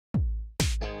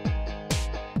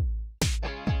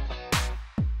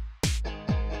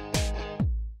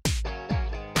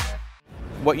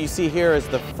What you see here is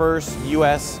the first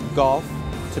US Golf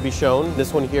to be shown.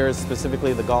 This one here is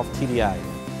specifically the Golf TDI.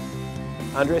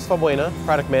 Andres Valbuena,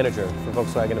 product manager for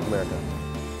Volkswagen of America.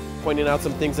 Pointing out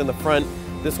some things in the front.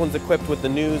 This one's equipped with the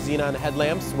new xenon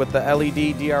headlamps with the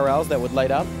LED DRLs that would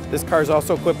light up. This car is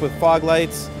also equipped with fog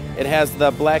lights. It has the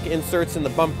black inserts in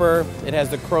the bumper. It has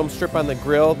the chrome strip on the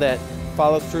grille that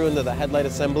follows through into the headlight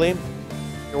assembly.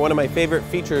 And one of my favorite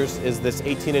features is this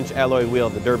 18-inch alloy wheel,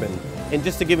 the Durban. And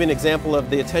just to give you an example of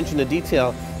the attention to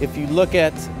detail, if you look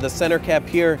at the center cap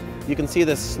here, you can see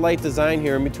this slight design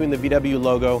here in between the VW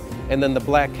logo and then the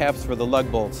black caps for the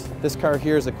lug bolts. This car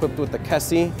here is equipped with the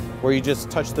Kessie, where you just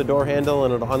touch the door handle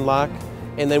and it'll unlock.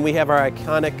 And then we have our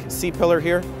iconic C-pillar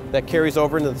here that carries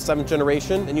over into the 7th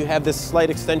generation. And you have this slight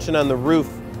extension on the roof.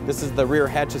 This is the rear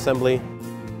hatch assembly.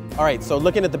 All right, so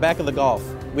looking at the back of the Golf,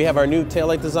 we have our new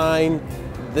taillight design.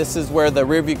 This is where the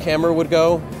rear view camera would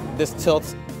go. This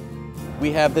tilts.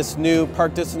 We have this new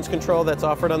park distance control that's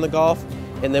offered on the Golf.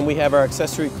 And then we have our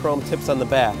accessory chrome tips on the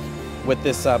back with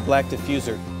this black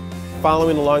diffuser.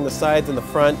 Following along the sides and the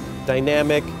front,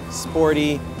 dynamic,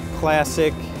 sporty,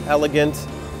 classic, elegant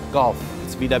Golf.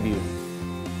 It's VW.